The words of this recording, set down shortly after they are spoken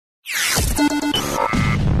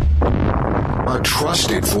your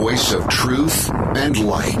trusted voice of truth and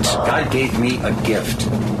light. God gave me a gift.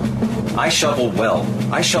 I shovel well.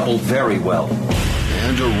 I shovel very well.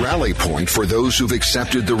 And a rally point for those who've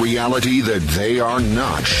accepted the reality that they are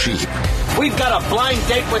not sheep. We've got a blind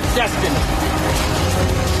date with destiny.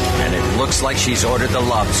 And it looks like she's ordered the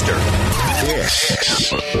lobster.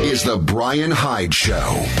 This is the Brian Hyde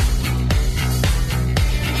Show.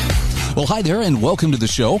 Well, hi there, and welcome to the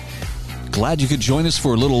show. Glad you could join us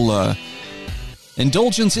for a little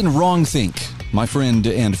indulgence in wrong think. My friend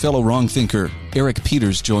and fellow wrong thinker, Eric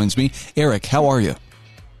Peters, joins me. Eric, how are you?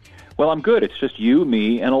 Well, I'm good. It's just you,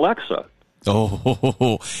 me, and Alexa.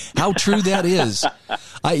 Oh, how true that is.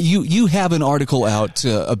 You have an article out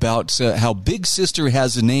about how Big Sister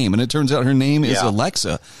has a name, and it turns out her name is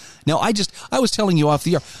Alexa. Now, I was telling you off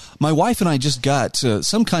the air, my wife and I just got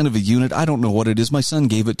some kind of a unit. I don't know what it is. My son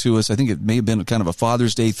gave it to us. I think it may have been kind of a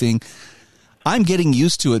Father's Day thing. I'm getting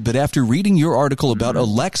used to it, but after reading your article about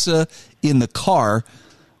Alexa in the car,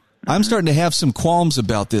 I'm starting to have some qualms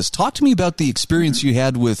about this. Talk to me about the experience you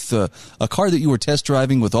had with a car that you were test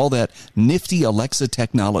driving with all that nifty Alexa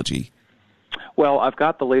technology. Well, I've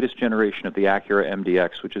got the latest generation of the Acura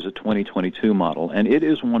MDX, which is a 2022 model, and it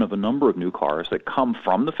is one of a number of new cars that come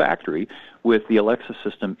from the factory with the Alexa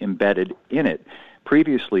system embedded in it.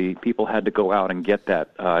 Previously, people had to go out and get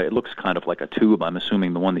that. It looks kind of like a tube, I'm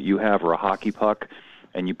assuming the one that you have, or a hockey puck,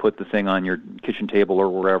 and you put the thing on your kitchen table or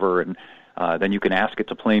wherever, and then you can ask it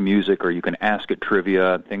to play music, or you can ask it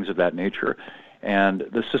trivia, things of that nature. And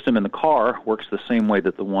the system in the car works the same way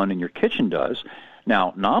that the one in your kitchen does.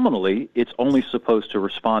 Now, nominally, it's only supposed to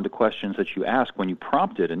respond to questions that you ask when you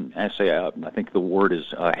prompt it. And I say, I think the word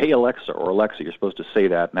is, hey, Alexa, or Alexa. You're supposed to say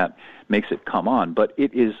that, and that makes it come on. But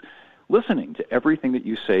it is listening to everything that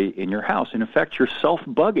you say in your house. In effect, you're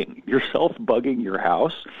self-bugging. You're self-bugging your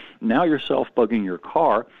house. Now you're self-bugging your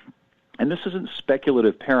car. And this isn't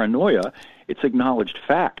speculative paranoia. It's acknowledged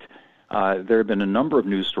fact. There have been a number of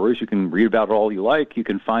news stories. You can read about it all you like. You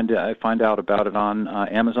can find out about it on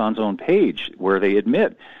Amazon's own page, where they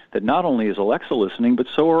admit that not only is Alexa listening, but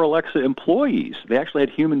so are Alexa employees. They actually had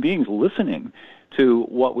human beings listening to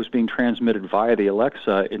what was being transmitted via the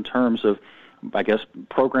Alexa in terms of, I guess,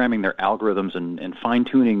 programming their algorithms and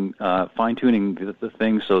fine-tuning the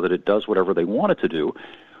thing so that it does whatever they want it to do,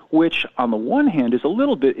 which on the one hand is a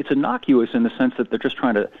little bit, it's innocuous in the sense that they're just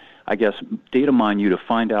trying to, I guess, data mine you to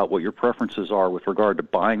find out what your preferences are with regard to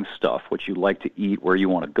buying stuff, what you like to eat, where you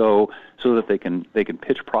want to go, so that they can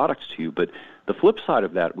pitch products to you. But the flip side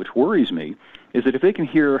of that, which worries me, is that if they can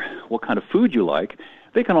hear what kind of food you like,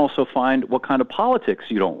 they can also find what kind of politics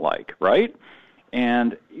you don't like, right?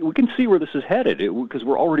 And we can see where this is headed because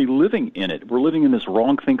we're already living in it. We're living in this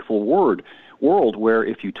wrong thinkful world where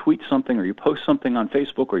if you tweet something or you post something on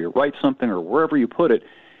Facebook or you write something or wherever you put it,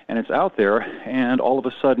 and it's out there, and all of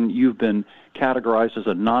a sudden you've been categorized as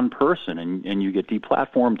a non-person, and you get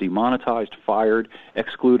deplatformed, demonetized, fired,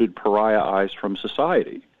 excluded, pariahized from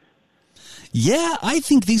society. Yeah, I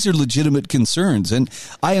think these are legitimate concerns, and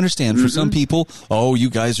I understand for some people, oh,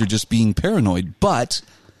 you guys are just being paranoid, but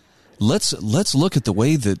let's look at the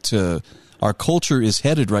way that our culture is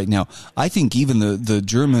headed right now. I think even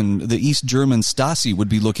the East German Stasi would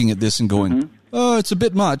be looking at this and going, oh, it's a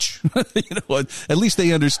bit much. At least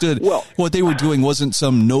they understood what they were doing wasn't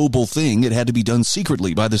some noble thing. It had to be done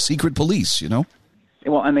secretly by the secret police,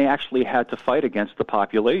 Well, and they actually had to fight against the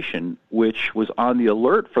population, which was on the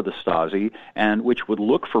alert for the Stasi and which would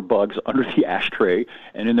look for bugs under the ashtray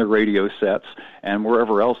and in their radio sets and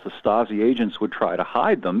wherever else the Stasi agents would try to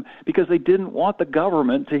hide them because they didn't want the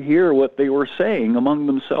government to hear what they were saying among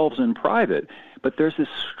themselves in private. But there's this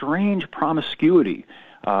strange promiscuity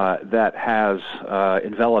that has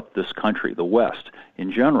enveloped this country, the West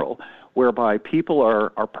in general, whereby people are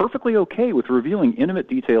perfectly okay with revealing intimate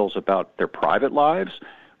details about their private lives,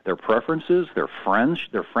 their preferences, their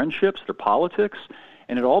friendships, their politics,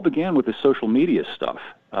 and it all began with the social media stuff,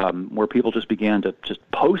 where people just began to just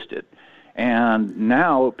post it, and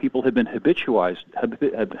now people have been habituated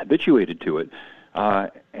to it,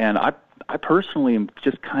 and I personally am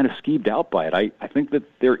just kind of skeeved out by it. I think that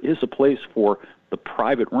there is a place for the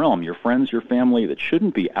private realm, your friends, your family, that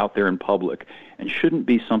shouldn't be out there in public and shouldn't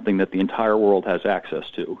be something that the entire world has access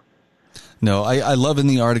to. No, I love in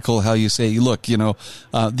the article how you say, look,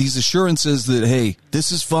 these assurances that, hey,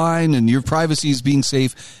 this is fine and your privacy is being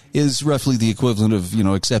safe is roughly the equivalent of,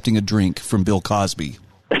 accepting a drink from Bill Cosby.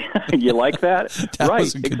 You like that? That right,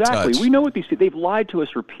 was a good exactly. touch. We know what they've lied to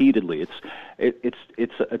us repeatedly.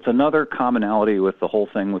 It's another commonality with the whole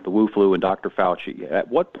thing with the Wu flu and Dr. Fauci. At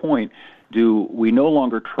what point do we no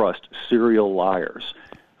longer trust serial liars?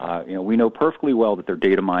 We know perfectly well that they're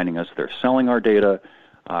data mining us. They're selling our data.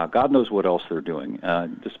 God knows what else they're doing.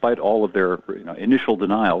 Despite all of their initial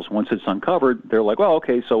denials, once it's uncovered, they're like, well,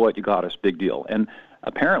 okay, so what? You got us, big deal. And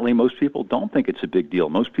apparently most people don't think it's a big deal.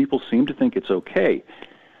 Most people seem to think it's okay.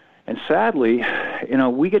 And sadly,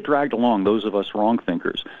 we get dragged along, those of us wrong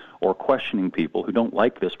thinkers or questioning people who don't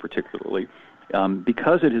like this particularly,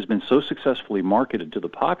 because it has been so successfully marketed to the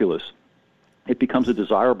populace. It becomes a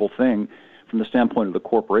desirable thing from the standpoint of the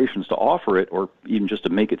corporations to offer it, or even just to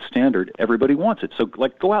make it standard. Everybody wants it. So,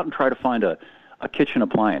 go out and try to find a kitchen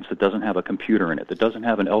appliance that doesn't have a computer in it, that doesn't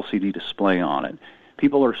have an LCD display on it.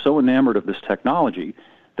 People are so enamored of this technology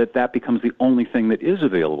that becomes the only thing that is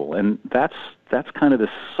available, and that's kind of the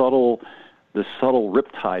subtle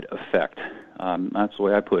riptide effect. That's the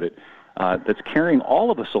way I put it. That's carrying all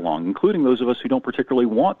of us along, including those of us who don't particularly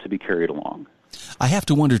want to be carried along. I have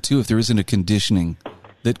to wonder too if there isn't a conditioning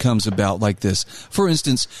that comes about like this. For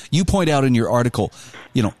instance, you point out in your article,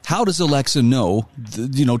 how does Alexa know,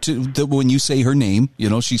 when you say her name,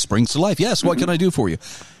 she springs to life. Yes, what can I do for you?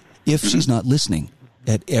 If she's not listening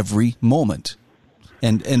at every moment.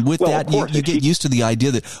 And with that, you get used to the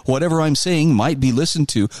idea that whatever I'm saying might be listened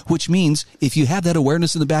to, which means if you have that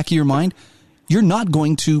awareness in the back of your mind, you're not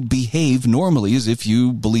going to behave normally as if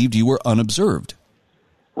you believed you were unobserved.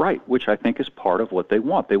 Right, which I think is part of what they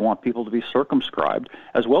want. They want people to be circumscribed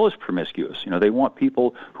as well as promiscuous. They want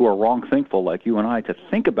people who are wrong-thinkful like you and I to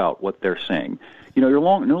think about what they're saying. You're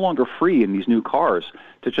no longer free in these new cars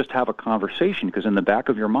to just have a conversation, because in the back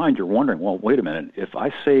of your mind you're wondering, well, wait a minute, if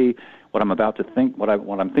I say what I'm about to think, what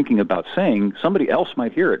I'm thinking about saying, somebody else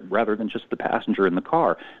might hear it rather than just the passenger in the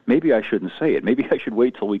car. Maybe I shouldn't say it. Maybe I should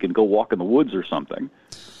wait till we can go walk in the woods or something.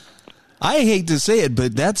 I hate to say it,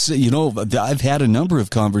 but that's, I've had a number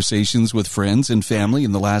of conversations with friends and family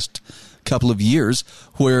in the last couple of years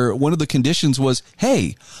where one of the conditions was,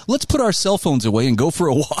 hey, let's put our cell phones away and go for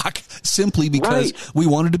a walk, simply because we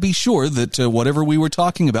wanted to be sure that whatever we were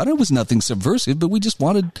talking about, it was nothing subversive, but we just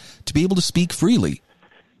wanted to be able to speak freely.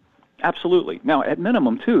 Absolutely. Now, at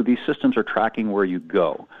minimum, too, these systems are tracking where you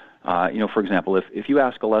go. For example, if you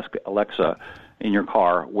ask Alexa in your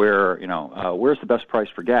car where's the best price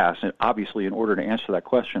for gas, and obviously in order to answer that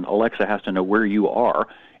question, Alexa has to know where you are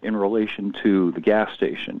in relation to the gas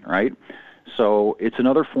station, right? So it's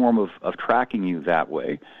another form of tracking you that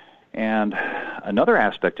way. And another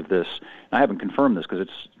aspect of this, and I haven't confirmed this because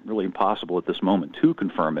it's really impossible at this moment to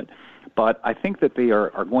confirm it, but I think that they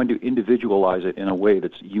are going to individualize it in a way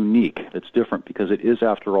that's unique, that's different, because it is,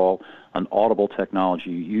 after all, an audible technology.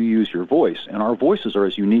 You use your voice, and our voices are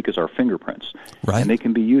as unique as our fingerprints. Right. And they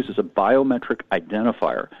can be used as a biometric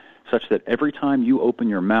identifier, such that every time you open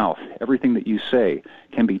your mouth, everything that you say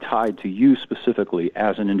can be tied to you specifically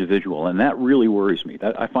as an individual. And that really worries me.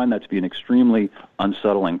 I find that to be an extremely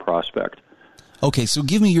unsettling prospect. Okay, so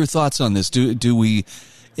give me your thoughts on this. Do we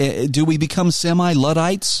become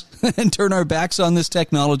semi-Luddites and turn our backs on this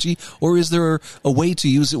technology, or is there a way to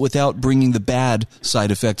use it without bringing the bad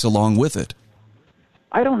side effects along with it?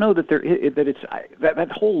 I don't know that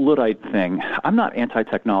that whole Luddite thing. I'm not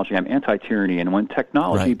anti-technology. I'm anti-tyranny. And when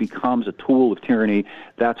technology becomes a tool of tyranny,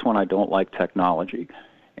 that's when I don't like technology.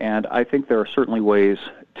 And I think there are certainly ways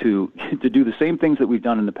to do the same things that we've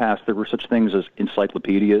done in the past. There were such things as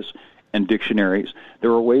encyclopedias and dictionaries.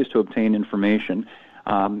 There were ways to obtain information,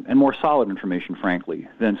 and more solid information, frankly,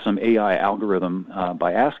 than some AI algorithm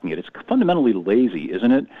by asking it. It's fundamentally lazy,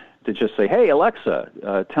 isn't it, to just say, hey,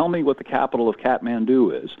 Alexa, tell me what the capital of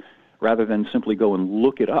Kathmandu is, rather than simply go and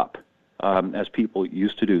look it up, as people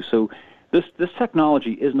used to do. So this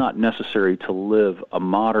technology is not necessary to live a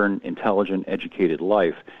modern, intelligent, educated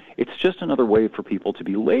life. It's just another way for people to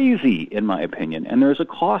be lazy, in my opinion, and there's a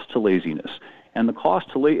cost to laziness. And the cost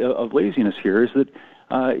of laziness here is that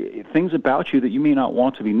things about you that you may not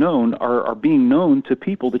want to be known are being known to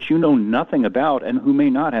people that you know nothing about and who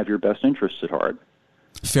may not have your best interests at heart.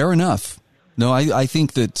 Fair enough. No, I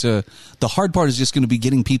think that the hard part is just going to be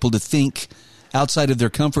getting people to think outside of their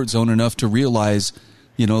comfort zone enough to realize,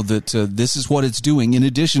 that this is what it's doing. In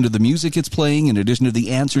addition to the music it's playing, in addition to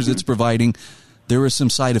the answers it's providing, there are some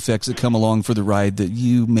side effects that come along for the ride that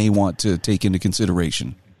you may want to take into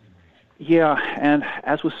consideration. Yeah, and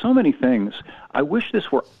as with so many things, I wish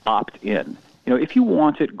this were opt-in. If you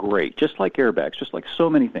want it, great, just like airbags, just like so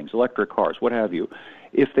many things, electric cars, what have you.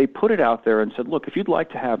 If they put it out there and said, look, if you'd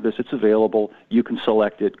like to have this, it's available, you can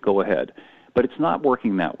select it, go ahead. But it's not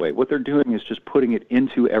working that way. What they're doing is just putting it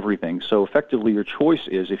into everything. So effectively your choice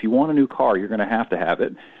is, if you want a new car, you're going to have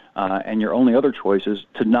it, and your only other choice is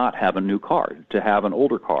to not have a new car, to have an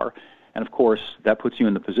older car. And, of course, that puts you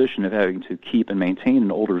in the position of having to keep and maintain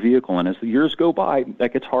an older vehicle. And as the years go by,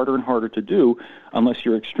 that gets harder and harder to do unless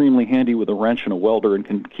you're extremely handy with a wrench and a welder and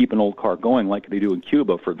can keep an old car going like they do in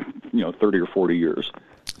Cuba for 30 or 40 years.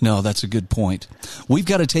 No, that's a good point. We've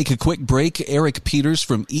got to take a quick break. Eric Peters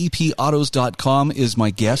from EPAutos.com is my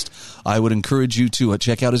guest. I would encourage you to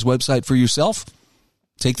check out his website for yourself.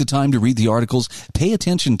 Take the time to read the articles. Pay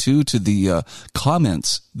attention, too, to the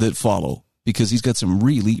comments that follow, because he's got some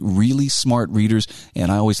really, really smart readers,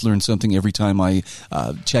 and I always learn something every time I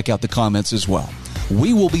check out the comments as well.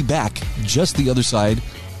 We will be back just the other side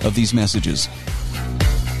of these messages.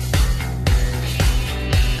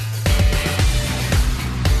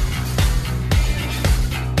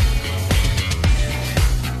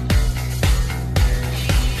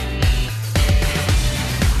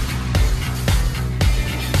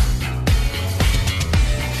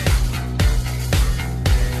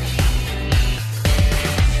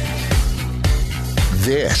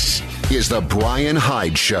 This is The Brian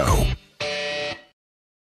Hyde Show.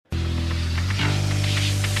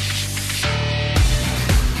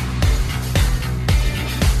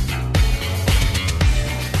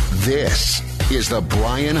 This is The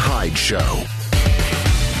Brian Hyde Show.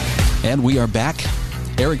 And we are back.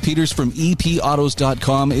 Eric Peters from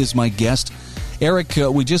EPAutos.com is my guest. Eric,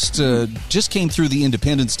 we just came through the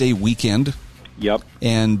Independence Day weekend. Yep.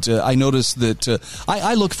 And I noticed that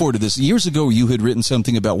I look forward to this. Years ago, you had written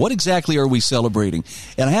something about what exactly are we celebrating?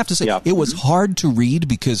 And I have to say, It was hard to read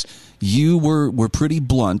because you were pretty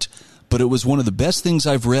blunt, but it was one of the best things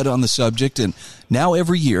I've read on the subject. And now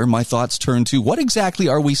every year, my thoughts turn to what exactly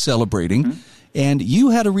are we celebrating? Mm-hmm. And you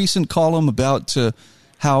had a recent column about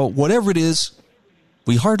how, whatever it is,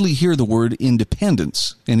 we hardly hear the word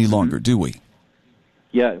independence any longer, do we?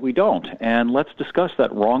 Yeah, we don't. And let's discuss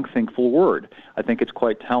that wrong thinkful word. I think it's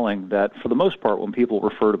quite telling that, for the most part, when people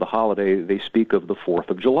refer to the holiday, they speak of the 4th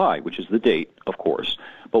of July, which is the date, of course.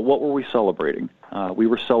 But what were we celebrating? We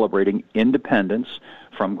were celebrating independence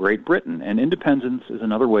from Great Britain. And independence is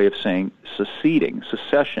another way of saying seceding,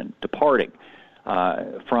 secession, departing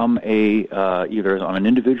from either on an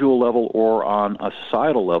individual level or on a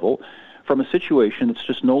societal level, from a situation that's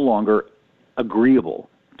just no longer agreeable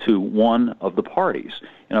to one of the parties.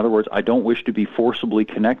 In other words, I don't wish to be forcibly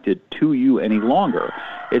connected to you any longer.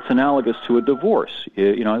 It's analogous to a divorce.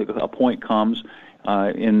 A point comes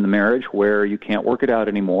in the marriage where you can't work it out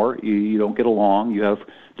anymore, you don't get along, you have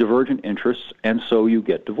divergent interests, and so you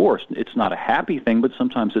get divorced. It's not a happy thing, but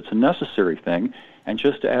sometimes it's a necessary thing. And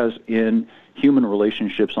just as in human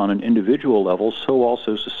relationships on an individual level, so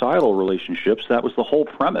also societal relationships, that was the whole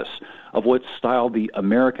premise of what's styled the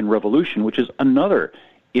American Revolution, which is another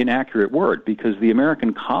inaccurate word, because the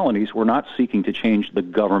American colonies were not seeking to change the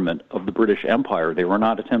government of the British Empire. They were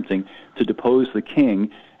not attempting to depose the king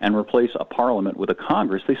and replace a parliament with a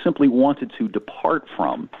Congress. They simply wanted to depart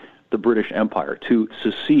from the British Empire, to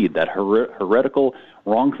secede, that heretical,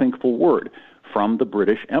 wrong-thinkful word, from the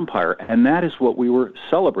British Empire. And that is what we were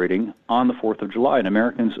celebrating on the 4th of July, and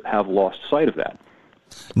Americans have lost sight of that.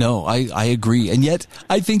 No, I agree. And yet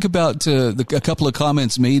I think about a couple of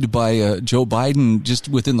comments made by Joe Biden just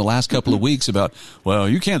within the last couple of weeks about, well,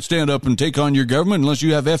 you can't stand up and take on your government unless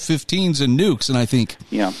you have F-15s and nukes. And I think,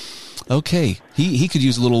 okay, he could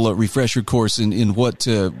use a little refresher course in what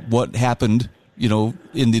happened,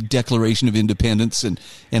 in the Declaration of Independence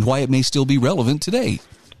and why it may still be relevant today.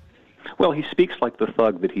 Well, he speaks like the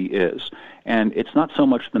thug that he is. And it's not so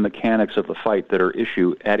much the mechanics of the fight that are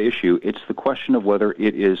at issue. It's the question of whether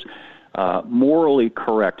it is morally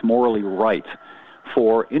correct, morally right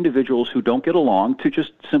for individuals who don't get along to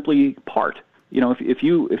just simply part. If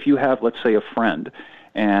you have, let's say, a friend,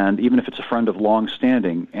 and even if it's a friend of long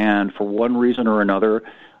standing, and for one reason or another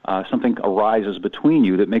something arises between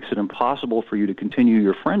you that makes it impossible for you to continue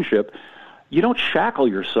your friendship, you don't shackle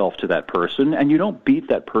yourself to that person, and you don't beat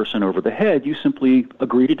that person over the head. You simply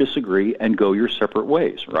agree to disagree and go your separate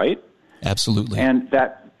ways, right? Absolutely. And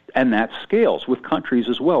that scales with countries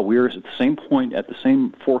as well. We're at the same point, at the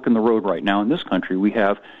same fork in the road right now in this country. We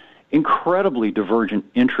have incredibly divergent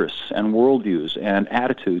interests and worldviews and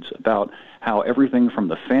attitudes about how everything from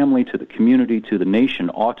the family to the community to the nation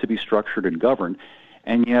ought to be structured and governed,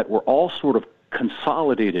 and yet we're all sort of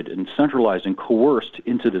consolidated and centralized and coerced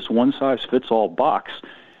into this one-size-fits-all box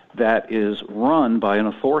that is run by an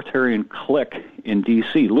authoritarian clique in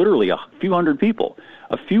D.C., literally a few hundred people,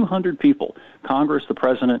 Congress, the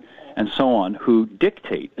president, and so on, who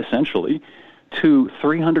dictate, essentially, to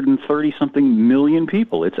 330-something million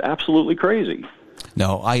people. It's absolutely crazy.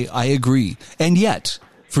 No, I agree. And yet,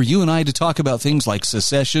 for you and I to talk about things like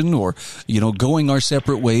secession or, going our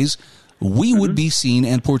separate ways, we would be seen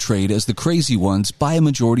and portrayed as the crazy ones by a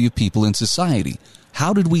majority of people in society.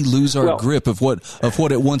 How did we lose our grip of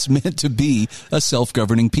what it once meant to be a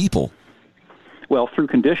self-governing people? Well, through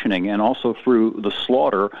conditioning and also through the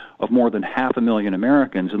slaughter of more than 500,000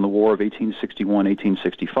 Americans in the War of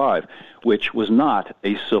 1861-1865, which was not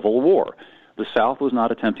a civil war. The South was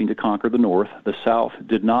not attempting to conquer the North. The South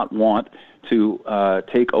did not want to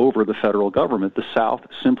take over the federal government. The South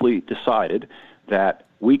simply decided that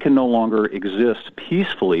we can no longer exist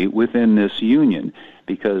peacefully within this union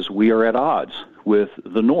because we are at odds with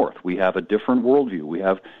the North. We have a different worldview. We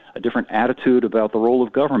have a different attitude about the role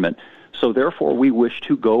of government. So therefore, we wish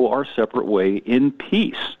to go our separate way in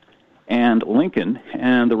peace. And Lincoln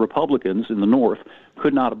and the Republicans in the North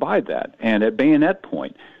could not abide that. And at bayonet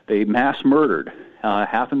point, they mass murdered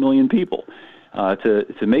 500,000 people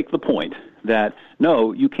to make the point that,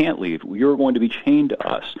 no, you can't leave. You're going to be chained to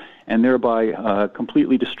us, and thereby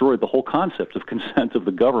completely destroyed the whole concept of consent of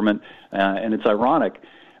the government. And it's ironic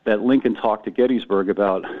that Lincoln talked to Gettysburg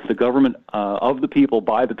about the government of the people,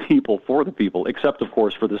 by the people, for the people, except, of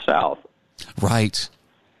course, for the South. Right.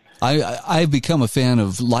 I've become a fan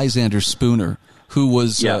of Lysander Spooner, who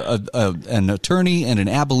was an attorney and an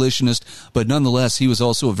abolitionist, but nonetheless, he was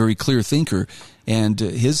also a very clear thinker. And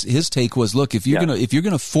his take was, look, if you're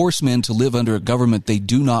gonna force men to live under a government they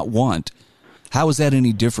do not want, how is that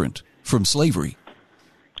any different from slavery?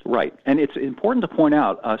 Right. And it's important to point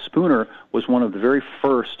out, Spooner was one of the very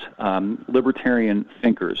first libertarian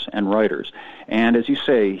thinkers and writers. And as you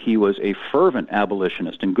say, he was a fervent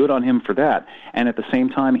abolitionist, and good on him for that. And at the same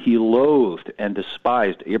time, he loathed and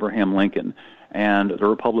despised Abraham Lincoln and the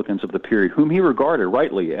Republicans of the period, whom he regarded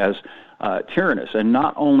rightly as tyrannous, and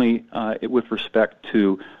not only with respect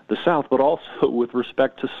to the South, but also with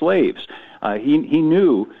respect to slaves. He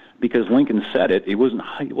knew, because Lincoln said it, it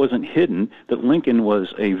wasn't hidden, that Lincoln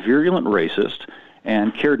was a virulent racist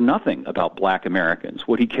and cared nothing about black Americans.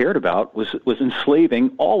 What he cared about was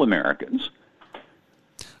enslaving all Americans.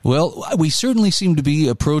 Well, we certainly seem to be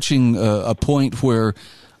approaching a point where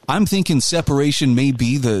I'm thinking separation may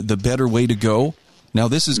be the better way to go. Now,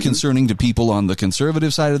 this is concerning to people on the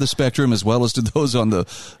conservative side of the spectrum as well as to those on the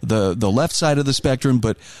left side of the spectrum.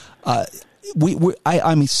 But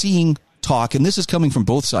I'm seeing talk, and this is coming from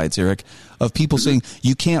both sides, Eric, of people saying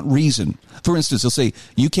you can't reason. For instance, they'll say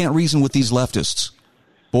you can't reason with these leftists.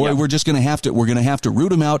 Boy, we're just going to have to root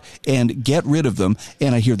them out and get rid of them.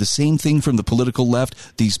 And I hear the same thing from the political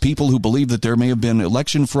left. These people who believe that there may have been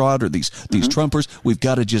election fraud or these Trumpers, we've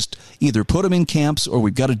got to just either put them in camps or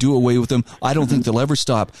we've got to do away with them. I don't think they'll ever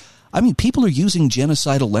stop. I mean, people are using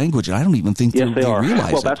genocidal language, and I don't even think they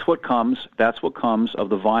realize well, it. That's what comes of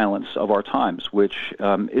the violence of our times, which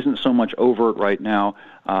isn't so much overt right now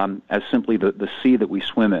as simply the sea that we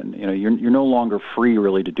swim in. You know, you're no longer free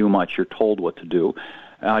really to do much. You're told what to do.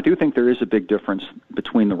 I do think there is a big difference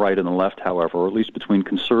between the right and the left, however, or at least between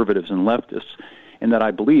conservatives and leftists, in that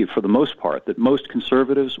I believe, for the most part, that most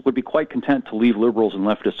conservatives would be quite content to leave liberals and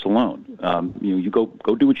leftists alone. You go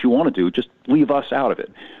do what you want to do, just leave us out of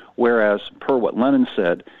it. Whereas, per what Lenin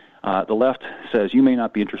said, the left says you may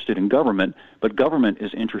not be interested in government, but government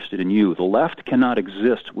is interested in you. The left cannot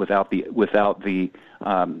exist without the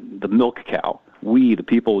milk cow. We, the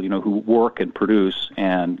people, who work and produce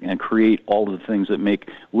and create all of the things that make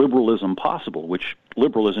liberalism possible, which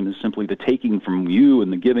liberalism is simply the taking from you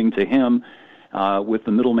and the giving to him, with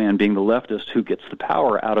the middleman being the leftist who gets the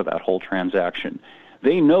power out of that whole transaction.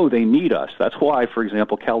 They know they need us. That's why, for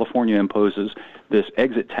example, California imposes this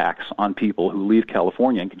exit tax on people who leave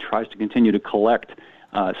California and tries to continue to collect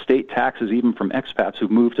state taxes even from expats who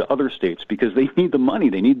move to other states because they need the money,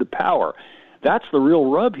 they need the power. That's the real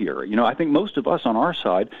rub here. I think most of us on our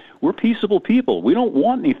side, we're peaceable people. We don't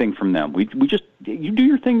want anything from them. We just, you do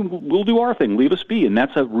your thing, we'll do our thing, leave us be. And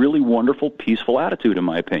that's a really wonderful, peaceful attitude, in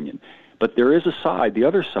my opinion. But there is a side, the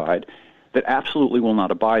other side, that absolutely will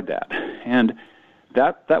not abide that. And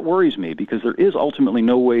that worries me, because there is ultimately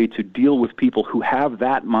no way to deal with people who have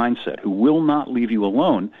that mindset, who will not leave you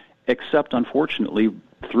alone, except, unfortunately,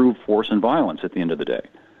 through force and violence at the end of the day.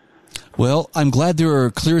 Well, I'm glad there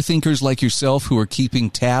are clear thinkers like yourself who are keeping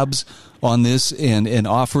tabs on this and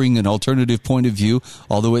offering an alternative point of view,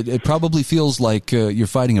 although it probably feels like you're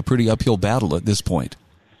fighting a pretty uphill battle at this point.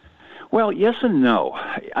 Well, yes and no.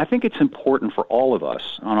 I think it's important for all of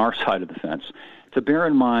us on our side of the fence to bear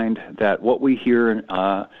in mind that what we hear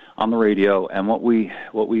on the radio and what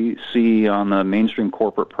we see on the mainstream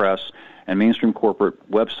corporate press and mainstream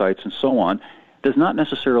corporate websites and so on does not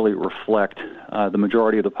necessarily reflect the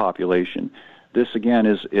majority of the population. This, again,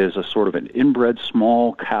 is a sort of an inbred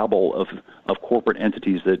small cabal of corporate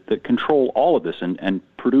entities that control all of this and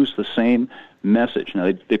produce the same message.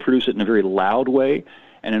 Now, they produce it in a very loud way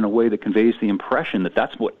and in a way that conveys the impression that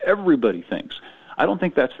that's what everybody thinks. I don't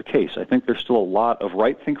think that's the case. I think there's still a lot of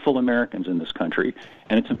right-thinkful Americans in this country,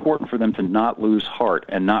 and it's important for them to not lose heart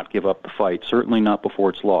and not give up the fight, certainly not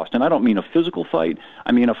before it's lost. And I don't mean a physical fight.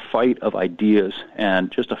 I mean a fight of ideas and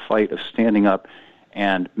just a fight of standing up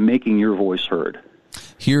and making your voice heard.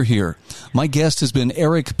 Hear, hear. My guest has been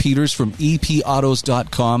Eric Peters from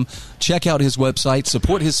EPAutos.com. Check out his website,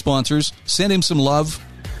 support his sponsors, send him some love.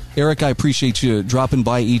 Eric, I appreciate you dropping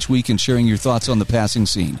by each week and sharing your thoughts on the passing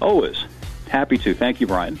scene. Always. Happy to. Thank you,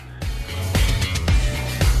 Brian.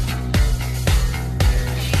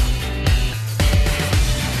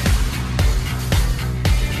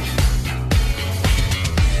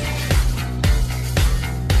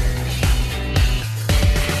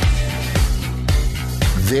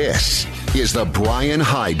 This is The Brian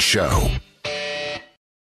Hyde Show.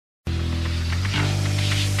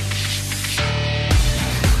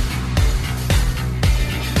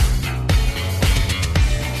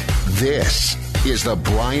 This is The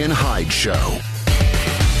Brian Hyde Show.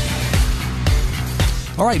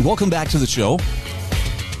 All right, welcome back to the show.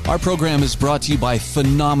 Our program is brought to you by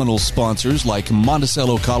phenomenal sponsors like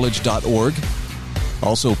MonticelloCollege.org,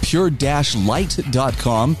 also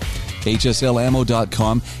Pure-Light.com,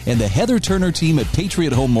 HSLammo.com, and the Heather Turner team at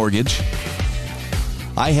Patriot Home Mortgage.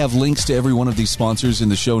 I have links to every one of these sponsors in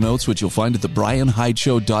the show notes, which you'll find at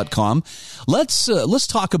thebrianhydeshow.com. Let's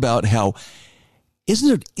talk about how,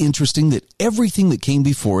 isn't it interesting that everything that came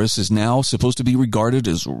before us is now supposed to be regarded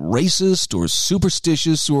as racist or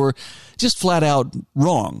superstitious or just flat out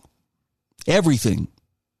wrong? Everything.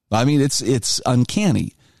 I mean, it's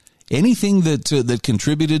uncanny. Anything that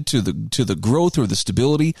contributed to the growth or the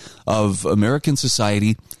stability of American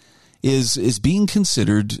society is being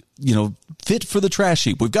considered, fit for the trash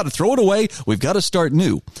heap. We've got to throw it away. We've got to start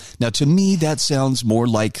new. Now, to me, that sounds more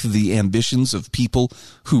like the ambitions of people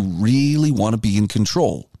who really want to be in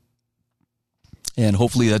control. And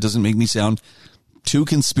hopefully that doesn't make me sound too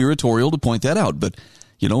conspiratorial to point that out. But,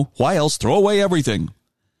 why else throw away everything?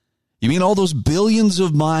 You mean all those billions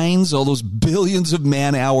of minds, all those billions of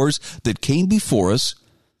man hours that came before us,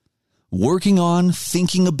 working on,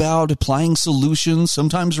 thinking about, applying solutions,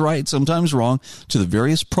 sometimes right, sometimes wrong, to the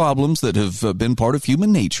various problems that have been part of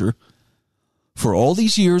human nature for all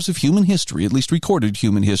these years of human history, at least recorded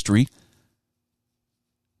human history?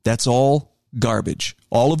 That's all garbage.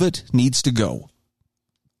 All of it needs to go.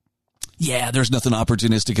 Yeah, there's nothing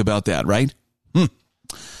opportunistic about that, right?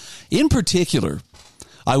 In particular,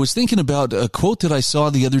 I was thinking about a quote that I saw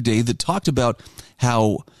the other day that talked about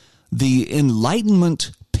how the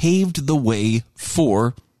Enlightenment paved the way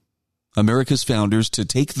for America's founders to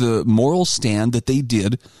take the moral stand that they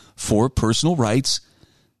did for personal rights,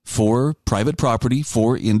 for private property,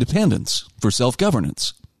 for independence, for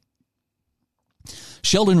self-governance.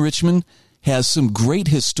 Sheldon Richman has some great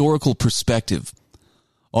historical perspective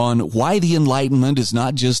on why the Enlightenment is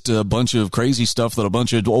not just a bunch of crazy stuff that a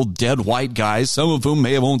bunch of old dead white guys, some of whom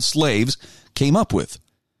may have owned slaves, came up with.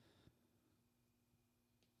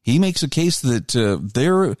 He makes a case that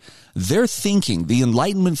their thinking, the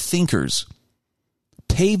Enlightenment thinkers,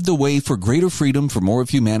 paved the way for greater freedom for more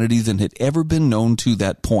of humanity than had ever been known to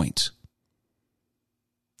that point.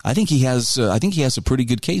 I think he has a pretty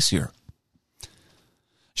good case here.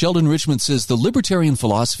 Sheldon Richman says the libertarian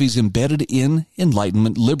philosophy is embedded in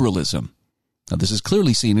Enlightenment liberalism. Now, this is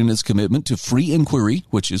clearly seen in its commitment to free inquiry,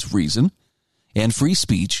 which is reason, and free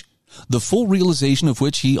speech, the full realization of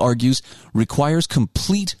which, he argues, requires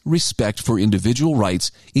complete respect for individual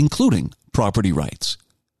rights, including property rights.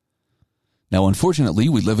 Now, unfortunately,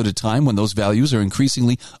 we live at a time when those values are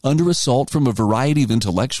increasingly under assault from a variety of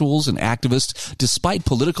intellectuals and activists, despite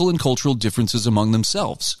political and cultural differences among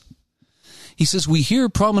themselves. He says, we hear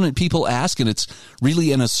prominent people ask, and it's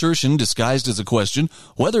really an assertion disguised as a question,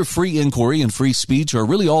 whether free inquiry and free speech are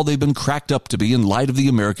really all they've been cracked up to be in light of the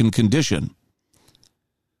American condition.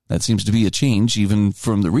 That seems to be a change even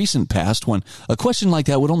from the recent past, when a question like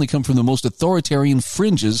that would only come from the most authoritarian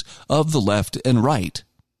fringes of the left and right.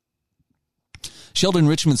 Sheldon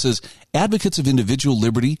Richman says, advocates of individual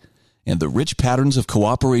liberty and the rich patterns of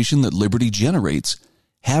cooperation that liberty generates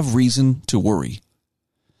have reason to worry.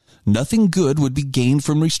 Nothing good would be gained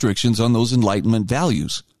from restrictions on those Enlightenment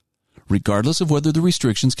values, regardless of whether the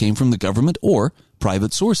restrictions came from the government or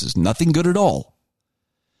private sources. Nothing good at all.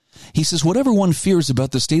 He says, whatever one fears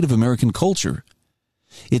about the state of American culture,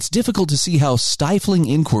 it's difficult to see how stifling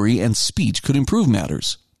inquiry and speech could improve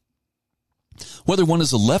matters. Whether one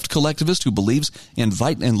is a left collectivist who believes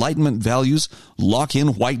Enlightenment values lock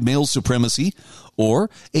in white male supremacy, or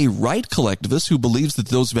a right collectivist who believes that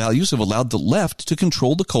those values have allowed the left to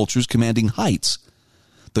control the culture's commanding heights.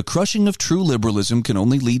 The crushing of true liberalism can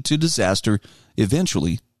only lead to disaster,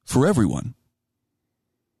 eventually, for everyone.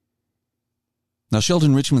 Now,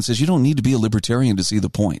 Sheldon Richman says you don't need to be a libertarian to see the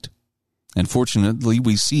point. And fortunately,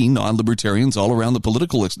 we see non-libertarians all around the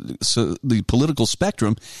political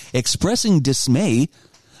spectrum expressing dismay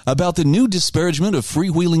about the new disparagement of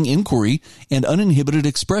freewheeling inquiry and uninhibited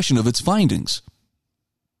expression of its findings.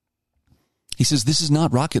 He says this is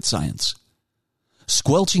not rocket science.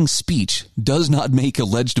 Squelching speech does not make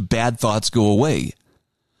alleged bad thoughts go away.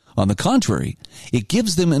 On the contrary, it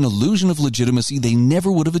gives them an illusion of legitimacy they never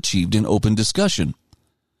would have achieved in open discussion.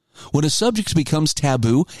 When a subject becomes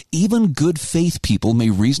taboo, even good faith people may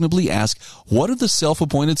reasonably ask, what are the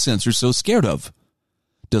self-appointed censors so scared of?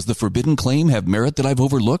 Does the forbidden claim have merit that I've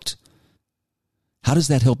overlooked? How does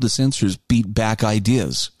that help the censors beat back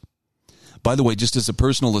ideas? By the way, just as a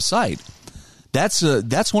personal aside, that's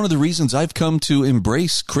one of the reasons I've come to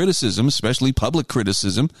embrace criticism, especially public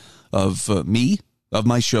criticism of me, of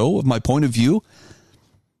my show, of my point of view.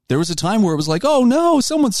 There was a time where it was like, oh no,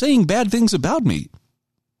 someone's saying bad things about me.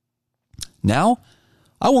 Now,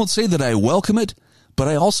 I won't say that I welcome it, but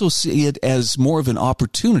I also see it as more of an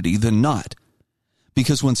opportunity than not.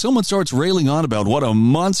 Because when someone starts railing on about what a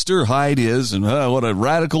monster Hyde is and what a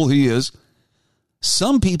radical he is,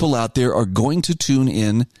 some people out there are going to tune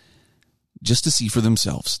in just to see for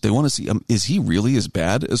themselves. They want to see, is he really as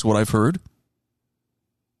bad as what I've heard?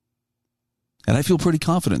 And I feel pretty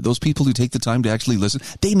confident those people who take the time to actually listen,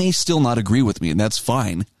 they may still not agree with me, and that's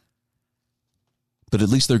fine. But at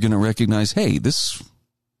least they're going to recognize, hey, this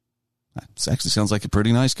actually sounds like a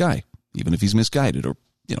pretty nice guy, even if he's misguided or,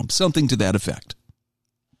 something to that effect.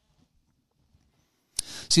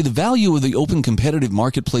 See, the value of the open competitive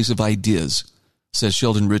marketplace of ideas, says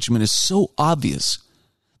Sheldon Richman, is so obvious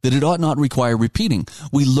that it ought not require repeating.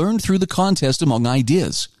 We learn through the contest among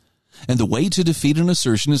ideas. And the way to defeat an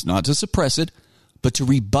assertion is not to suppress it, but to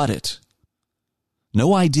rebut it.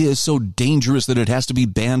 No idea is so dangerous that it has to be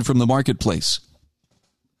banned from the marketplace.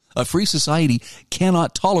 A free society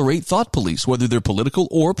cannot tolerate thought police, whether they're political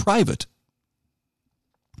or private.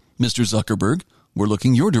 Mr. Zuckerberg, we're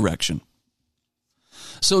looking your direction.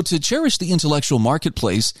 So to cherish the intellectual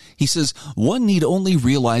marketplace, he says, one need only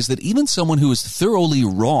realize that even someone who is thoroughly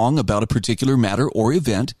wrong about a particular matter or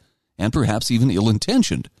event, and perhaps even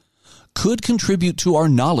ill-intentioned, could contribute to our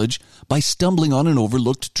knowledge by stumbling on an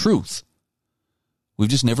overlooked truth. We've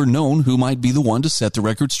just never known who might be the one to set the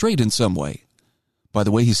record straight in some way. By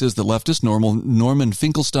the way, he says the leftist Norman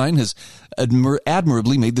Finkelstein has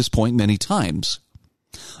admirably made this point many times.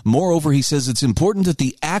 Moreover, he says it's important that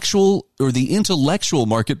the actual or the intellectual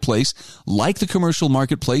marketplace, like the commercial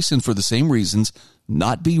marketplace, and for the same reasons,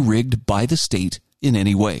 not be rigged by the state in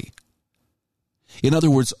any way. In other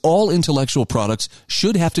words, all intellectual products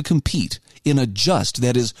should have to compete in a just,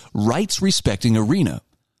 that is, rights-respecting arena.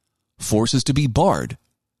 Force is to be barred,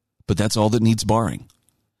 but that's all that needs barring.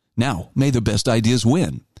 Now, may the best ideas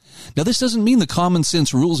win. Now, this doesn't mean the common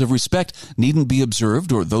sense rules of respect needn't be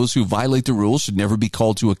observed or those who violate the rules should never be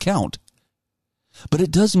called to account. But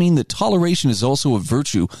it does mean that toleration is also a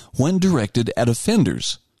virtue when directed at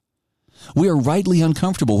offenders. We are rightly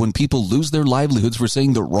uncomfortable when people lose their livelihoods for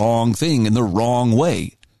saying the wrong thing in the wrong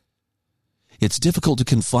way. It's difficult to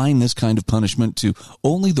confine this kind of punishment to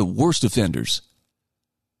only the worst offenders.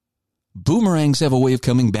 Boomerangs have a way of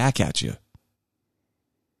coming back at you.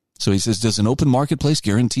 So he says, does an open marketplace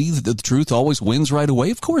guarantee that the truth always wins right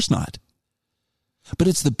away? Of course not. But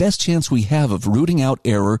it's the best chance we have of rooting out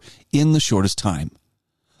error in the shortest time.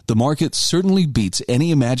 The market certainly beats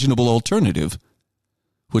any imaginable alternative,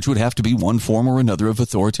 which would have to be one form or another of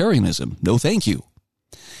authoritarianism. No, thank you.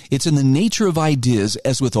 It's in the nature of ideas,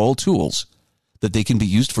 as with all tools, that they can be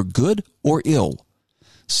used for good or ill.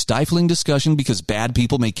 Stifling discussion because bad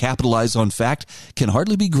people may capitalize on fact can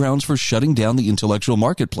hardly be grounds for shutting down the intellectual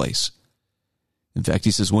marketplace. In fact,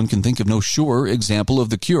 he says one can think of no surer example of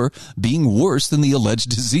the cure being worse than the alleged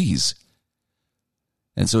disease.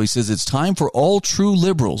 And so he says it's time for all true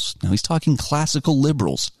liberals, now he's talking classical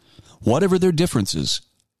liberals, whatever their differences,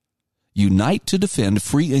 unite to defend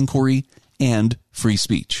free inquiry and free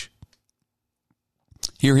speech.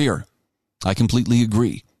 Hear, hear. I completely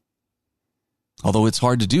agree. Although it's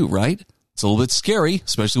hard to do, right? It's a little bit scary,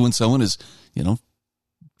 especially when someone is,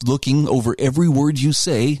 looking over every word you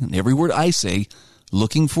say and every word I say,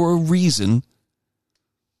 looking for a reason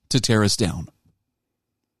to tear us down.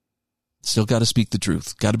 Still got to speak the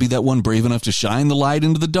truth. Got to be that one brave enough to shine the light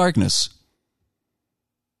into the darkness.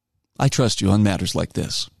 I trust you on matters like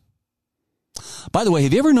this. By the way,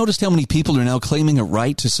 have you ever noticed how many people are now claiming a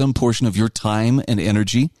right to some portion of your time and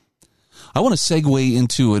energy? I want to segue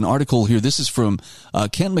into an article here. This is from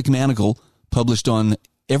Kent McManigal, published on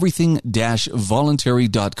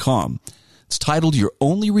everything-voluntary.com. It's titled, You're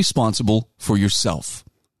Only Responsible for Yourself.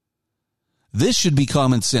 This should be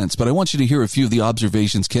common sense, but I want you to hear a few of the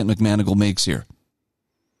observations Kent McManigal makes here.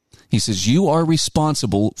 He says, you are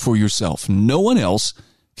responsible for yourself. No one else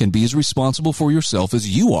can be as responsible for yourself as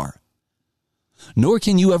you are. Nor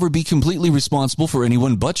can you ever be completely responsible for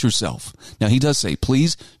anyone but yourself. Now, he does say,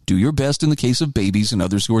 please do your best in the case of babies and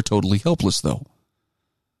others who are totally helpless, though.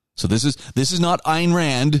 So this is not Ayn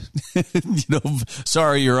Rand,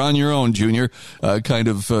 sorry, you're on your own, Junior, kind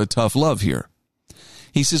of tough love here.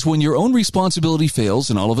 He says, when your own responsibility fails,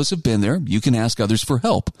 and all of us have been there, you can ask others for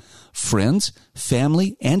help. Friends,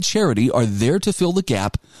 family, and charity are there to fill the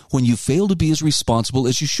gap when you fail to be as responsible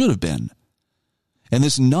as you should have been. And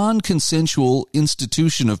this non-consensual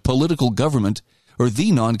institution of political government, or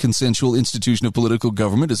the non-consensual institution of political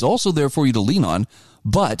government, is also there for you to lean on,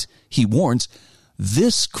 but, he warns,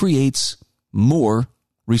 this creates more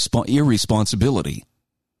irresponsibility.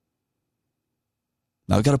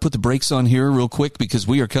 Now, I've got to put the brakes on here real quick because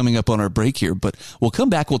we are coming up on our break here, but we'll come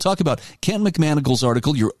back. We'll talk about Kent McManigal's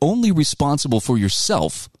article, You're Only Responsible for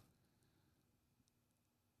Yourself.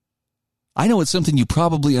 I know it's something you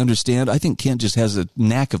probably understand. I think Kent just has a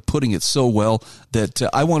knack of putting it so well that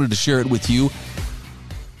I wanted to share it with you.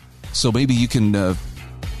 So maybe you can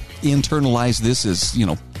internalize this as,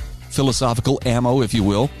 philosophical ammo, if you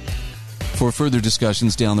will, for further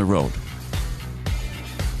discussions down the road.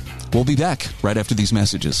 We'll be back right after these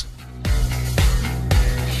messages.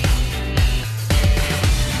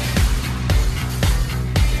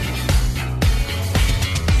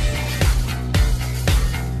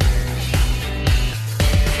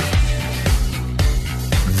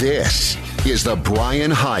 This is the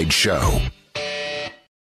Brian Hyde Show.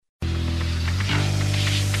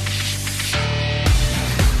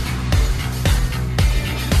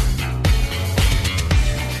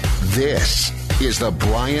 This is the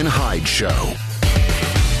Brian Hyde Show.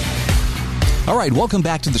 All right, welcome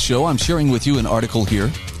back to the show. I'm sharing with you an article here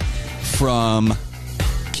from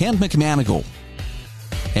Kent McManigal,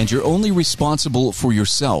 and you're only responsible for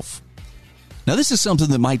yourself. Now, this is something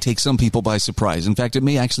that might take some people by surprise. In fact, it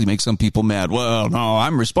may actually make some people mad. Well, no,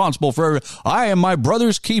 I'm responsible for I am my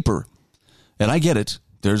brother's keeper. And I get it.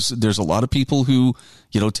 There's a lot of people who,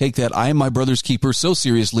 take that I am my brother's keeper so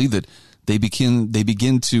seriously that they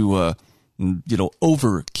begin to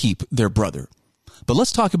overkeep their brother. But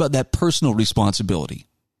let's talk about that personal responsibility.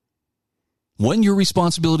 When your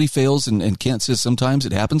responsibility fails, and Kent says sometimes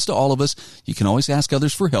it happens to all of us, you can always ask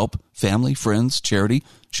others for help. Family, friends, charity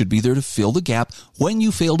should be there to fill the gap when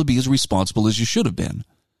you fail to be as responsible as you should have been.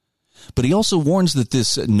 But he also warns that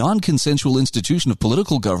this non-consensual institution of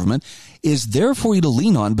political government is there for you to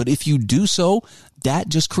lean on, but if you do so, that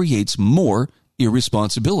just creates more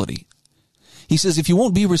irresponsibility. He says if you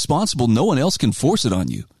won't be responsible, no one else can force it on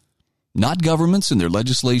you. Not governments and their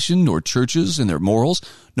legislation, nor churches and their morals.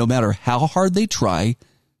 No matter how hard they try,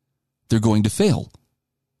 they're going to fail.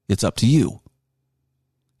 It's up to you.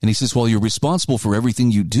 And he says, while you're responsible for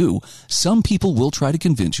everything you do, some people will try to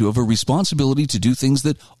convince you of a responsibility to do things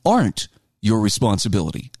that aren't your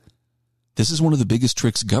responsibility. This is one of the biggest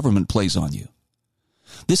tricks government plays on you.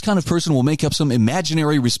 This kind of person will make up some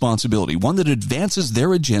imaginary responsibility, one that advances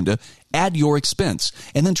their agenda at your expense,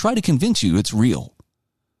 and then try to convince you it's real.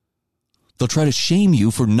 They'll try to shame you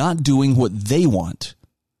for not doing what they want.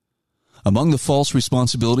 Among the false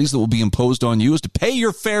responsibilities that will be imposed on you is to pay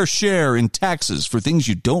your fair share in taxes for things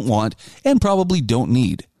you don't want and probably don't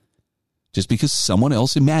need, just because someone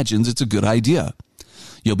else imagines it's a good idea.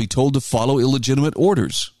 You'll be told to follow illegitimate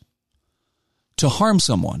orders, to harm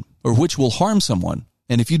someone, or which will harm someone,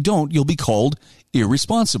 and if you don't, you'll be called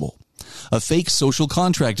irresponsible. A fake social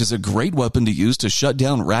contract is a great weapon to use to shut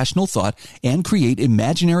down rational thought and create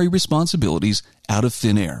imaginary responsibilities out of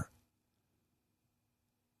thin air.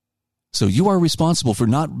 So you are responsible for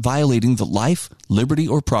not violating the life, liberty,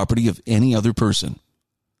 or property of any other person.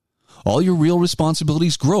 All your real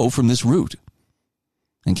responsibilities grow from this root.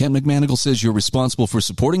 And Kent McManigal says you're responsible for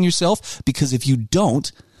supporting yourself because if you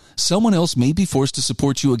don't, someone else may be forced to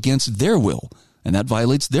support you against their will, and that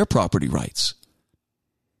violates their property rights.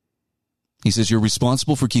 He says you're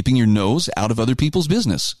responsible for keeping your nose out of other people's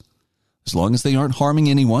business, as long as they aren't harming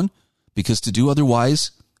anyone, because to do otherwise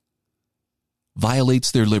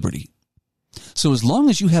violates their liberty. So as long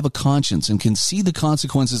as you have a conscience and can see the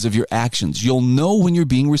consequences of your actions, you'll know when you're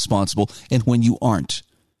being responsible and when you aren't.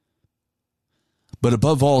 But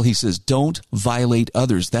above all, he says, don't violate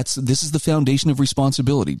others. This is the foundation of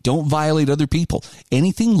responsibility. Don't violate other people.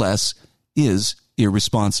 Anything less is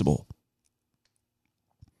irresponsible.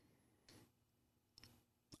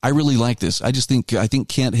 I really like this. I think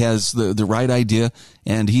Kent has the right idea,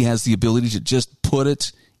 and he has the ability to just put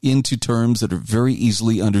it into terms that are very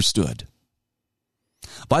easily understood.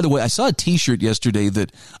 By the way, I saw a T-shirt yesterday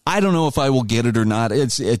that I don't know if I will get it or not.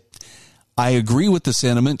 I agree with the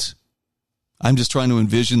sentiment. I'm just trying to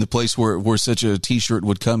envision the place where such a T-shirt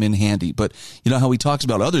would come in handy. But you know how he talks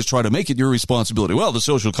about others try to make it your responsibility. Well, the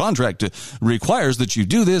social contract requires that you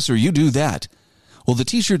do this or you do that. Well, the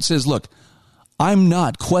T-shirt says, look, I'm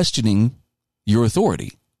not questioning your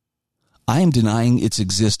authority. I am denying its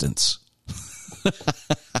existence.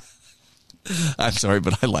 I'm sorry,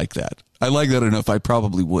 but I like that. I like that enough. I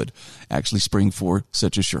probably would actually spring for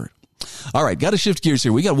such a shirt. All right, got to shift gears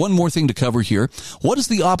here. We got one more thing to cover here. What does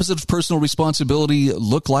the opposite of personal responsibility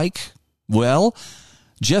look like? Well,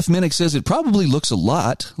 Jeff Minnick says it probably looks a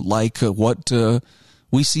lot like what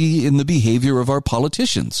we see in the behavior of our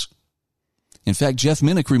politicians. In fact, Jeff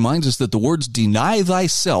Minnick reminds us that the words deny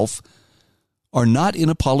thyself are not in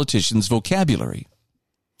a politician's vocabulary.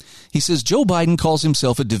 He says Joe Biden calls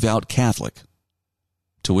himself a devout Catholic.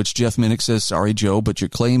 To which Jeff Minnick says, sorry, Joe, but your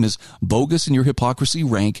claim is bogus and your hypocrisy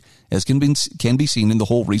rank, as can be seen in the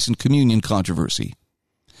whole recent communion controversy.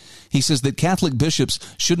 He says that Catholic bishops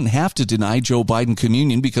shouldn't have to deny Joe Biden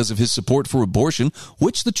communion because of his support for abortion,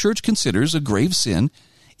 which the church considers a grave sin,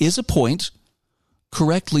 is a point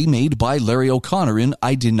correctly made by Larry O'Connor in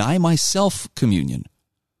I Deny Myself communion.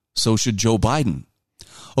 So should Joe Biden.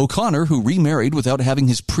 O'Connor, who remarried without having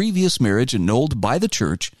his previous marriage annulled by the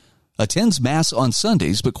church, attends Mass on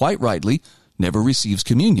Sundays, but quite rightly, never receives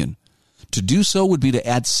communion. To do so would be to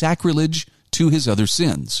add sacrilege to his other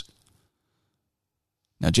sins.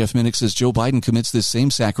 Now, Jeff Minnick says Joe Biden commits this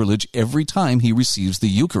same sacrilege every time he receives the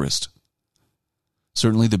Eucharist.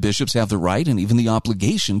 Certainly, the bishops have the right and even the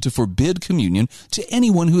obligation to forbid communion to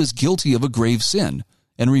anyone who is guilty of a grave sin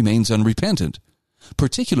and remains unrepentant,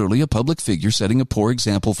 particularly a public figure setting a poor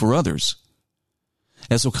example for others.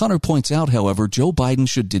 As O'Connor points out, however, Joe Biden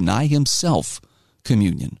should deny himself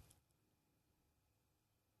communion.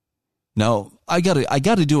 Now, I got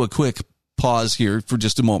to do a quick pause here for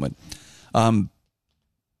just a moment.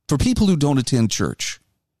 For people who don't attend church,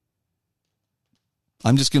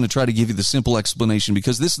 I'm just going to try to give you the simple explanation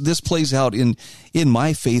because this plays out in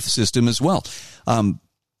my faith system as well.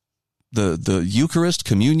 The Eucharist,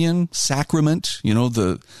 communion, sacrament, you know,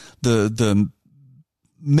 the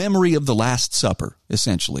memory of the Last Supper,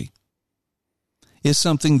 essentially, is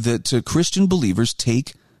something that Christian believers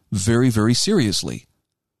take very, very seriously.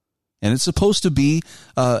 And it's supposed to be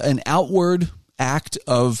an outward act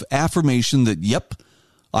of affirmation that, yep,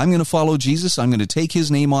 I'm going to follow Jesus. I'm going to take his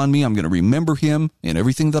name on me. I'm going to remember him in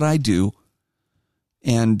everything that I do.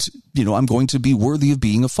 And, you know, I'm going to be worthy of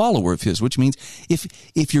being a follower of his, which means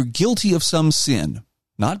if you're guilty of some sin,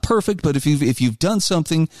 not perfect, but if you've done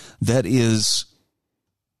something that is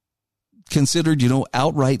considered, you know,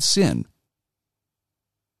 outright sin,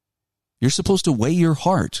 you're supposed to weigh your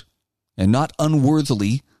heart and not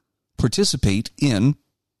unworthily participate in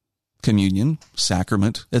communion,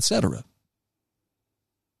 sacrament, etc.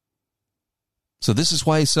 So this is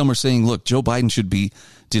why some are saying, look, Joe Biden should be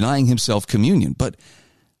denying himself communion. But,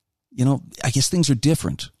 you know, I guess things are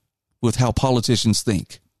different with how politicians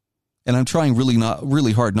think. And I'm trying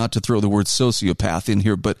really hard not to throw the word sociopath in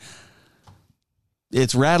here, but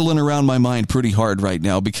it's rattling around my mind pretty hard right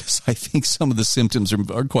now because I think some of the symptoms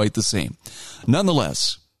are quite the same.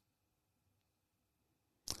 Nonetheless,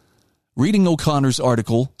 reading O'Connor's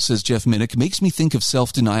article, says Jeff Minnick, makes me think of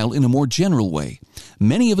self-denial in a more general way.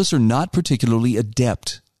 Many of us are not particularly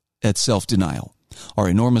adept at self-denial. Our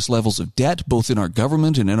enormous levels of debt, both in our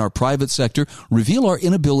government and in our private sector, reveal our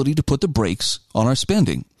inability to put the brakes on our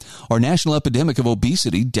spending. Our national epidemic of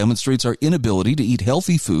obesity demonstrates our inability to eat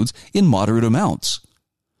healthy foods in moderate amounts.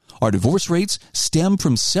 Our divorce rates stem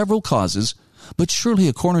from several causes, but surely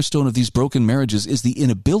a cornerstone of these broken marriages is the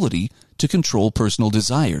inability to control personal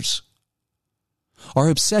desires. Our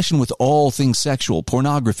obsession with all things sexual,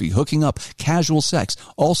 pornography, hooking up, casual sex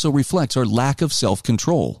also reflects our lack of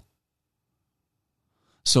self-control.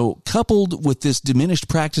 So, coupled with this diminished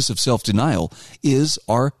practice of self-denial is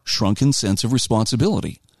our shrunken sense of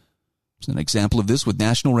responsibility. An example of this with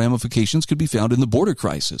national ramifications could be found in the border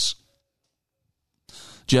crisis.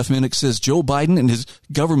 Jeff Minnick says Joe Biden and his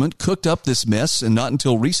government cooked up this mess, and not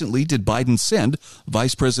until recently did Biden send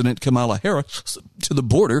Vice President Kamala Harris to the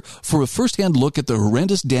border for a firsthand look at the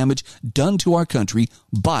horrendous damage done to our country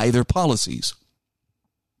by their policies.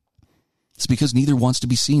 It's because neither wants to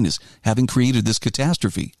be seen as having created this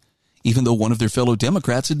catastrophe, even though one of their fellow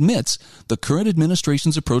Democrats admits the current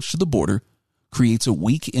administration's approach to the border creates a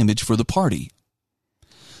weak image for the party.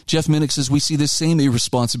 Jeff Minnick says we see this same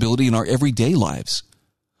irresponsibility in our everyday lives.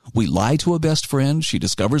 We lie to a best friend, she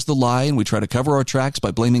discovers the lie, and we try to cover our tracks by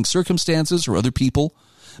blaming circumstances or other people.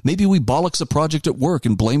 Maybe we bollocks a project at work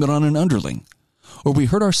and blame it on an underling. Or we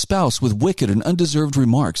hurt our spouse with wicked and undeserved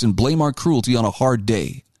remarks and blame our cruelty on a hard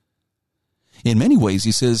day. In many ways,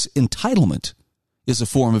 he says, entitlement is a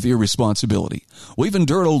form of irresponsibility. We've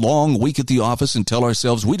endured a long week at the office and tell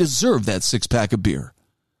ourselves we deserve that six-pack of beer.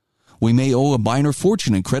 We may owe a minor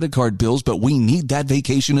fortune in credit card bills, but we need that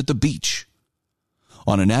vacation at the beach.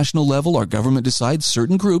 On a national level, our government decides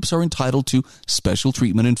certain groups are entitled to special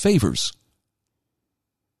treatment and favors.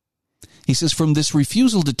 He says, from this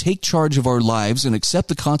refusal to take charge of our lives and accept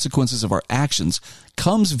the consequences of our actions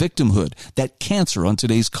comes victimhood, that cancer on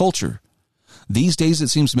today's culture. These days, it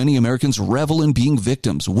seems many Americans revel in being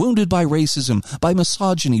victims, wounded by racism, by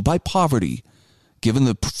misogyny, by poverty. Given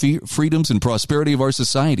the freedoms and prosperity of our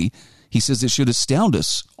society, he says it should astound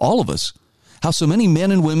us, all of us, how so many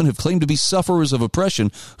men and women have claimed to be sufferers of oppression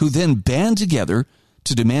who then band together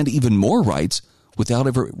to demand even more rights without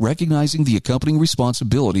ever recognizing the accompanying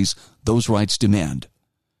responsibilities those rights demand.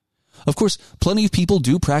 Of course, plenty of people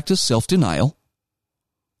do practice self-denial.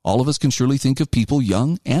 All of us can surely think of people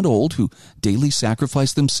young and old who daily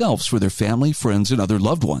sacrifice themselves for their family, friends, and other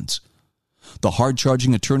loved ones. The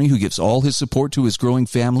hard-charging attorney who gives all his support to his growing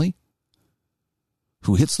family,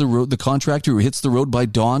 who hits the road, the contractor who hits the road by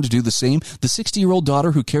dawn to do the same, the 60-year-old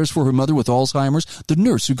daughter who cares for her mother with Alzheimer's, the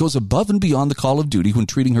nurse who goes above and beyond the call of duty when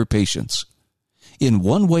treating her patients. In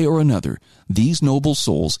one way or another, these noble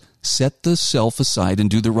souls set the self aside and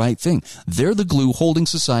do the right thing. They're the glue holding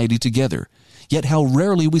society together. Yet how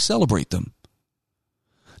rarely we celebrate them.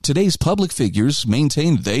 Today's public figures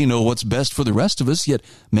maintain they know what's best for the rest of us, yet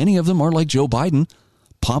many of them are like Joe Biden,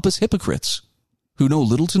 pompous hypocrites who know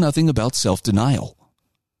little to nothing about self-denial.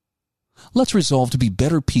 Let's resolve to be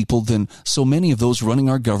better people than so many of those running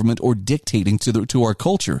our government or dictating to our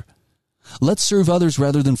culture. Let's serve others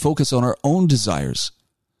rather than focus on our own desires.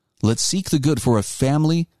 Let's seek the good for our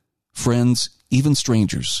family, friends, even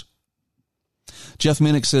strangers. Jeff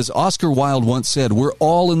Minnick says, Oscar Wilde once said, we're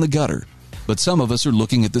all in the gutter, but some of us are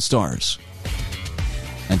looking at the stars.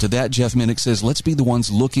 And to that, Jeff Minnick says, let's be the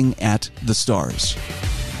ones looking at the stars.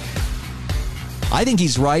 I think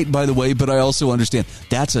he's right, by the way, but I also understand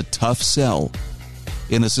that's a tough sell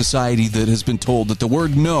in a society that has been told that the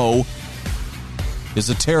word no is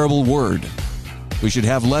a terrible word. We should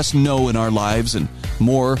have less no in our lives and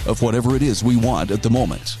more of whatever it is we want at the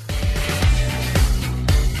moment.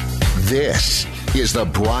 This is the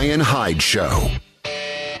Brian Hyde Show.